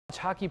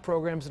Hockey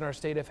programs in our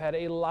state have had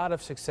a lot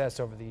of success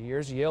over the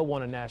years. Yale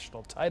won a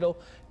national title,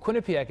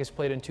 Quinnipiac has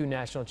played in 2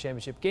 national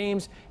championship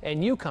games,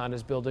 and UConn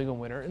is building a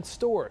winner in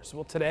Storrs.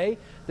 Well, today,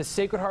 the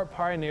Sacred Heart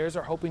Pioneers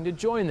are hoping to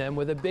join them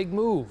with a big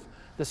move.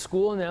 The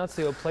school announced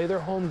they will play their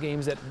home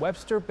games at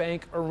Webster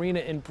Bank Arena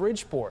in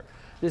Bridgeport.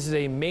 This is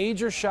a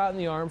major shot in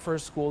the arm for a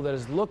school that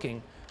is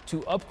looking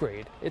to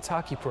upgrade its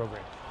hockey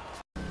program.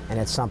 And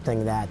it's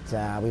something that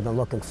we've been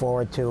looking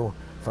forward to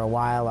for a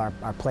while.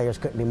 Our players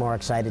couldn't be more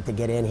excited to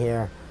get in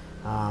here.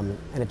 And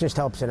it just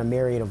helps in a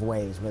myriad of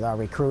ways with our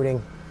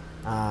recruiting,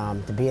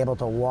 to be able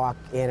to walk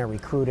in and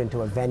recruit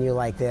into a venue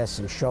like this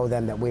and show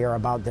them that we are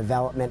about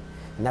development,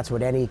 and that's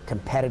what any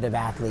competitive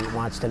athlete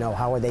wants to know.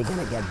 How are they going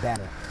to get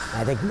better?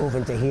 And I think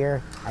moving to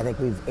here, I think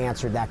we've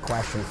answered that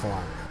question for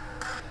them.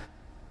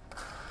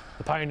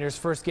 The Pioneers'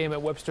 first game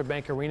at Webster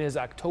Bank Arena is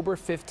October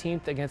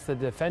 15th against the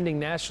defending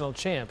national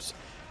champs,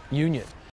 Union.